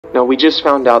No, we just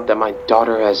found out that my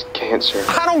daughter has cancer.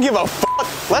 I don't give a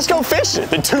fuck. Let's go fishing.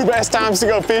 The two best times to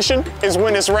go fishing is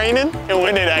when it's raining and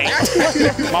when it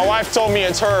ain't. My wife told me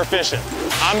it's her fishing.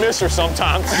 I miss her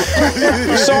sometimes.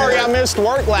 Sorry I missed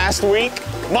work last week.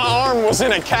 My arm was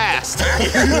in a cast.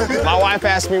 My wife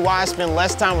asked me why I spend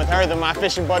less time with her than my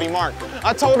fishing buddy Mark.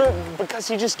 I told her because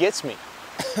he just gets me.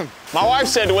 My wife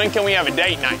said, when can we have a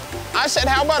date night? I said,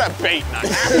 how about a bait night?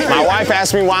 My wife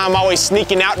asked me why I'm always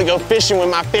sneaking out to go fishing with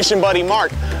my fishing buddy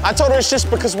Mark. I told her it's just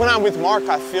because when I'm with Mark,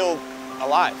 I feel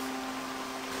alive.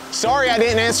 Sorry I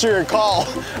didn't answer your call.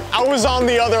 I was on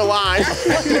the other line.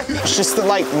 It's just that,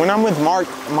 like, when I'm with Mark,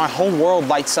 my whole world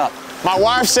lights up. My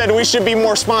wife said we should be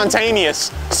more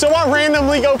spontaneous, so I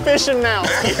randomly go fishing now.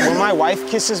 When my wife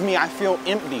kisses me, I feel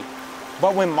empty.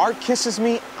 But when Mark kisses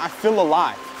me, I feel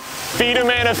alive. Feed a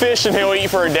man a fish and he'll eat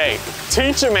for a day.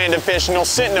 Teach a man to fish and he'll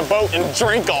sit in a boat and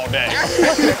drink all day.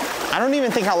 I don't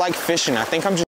even think I like fishing. I think I'm just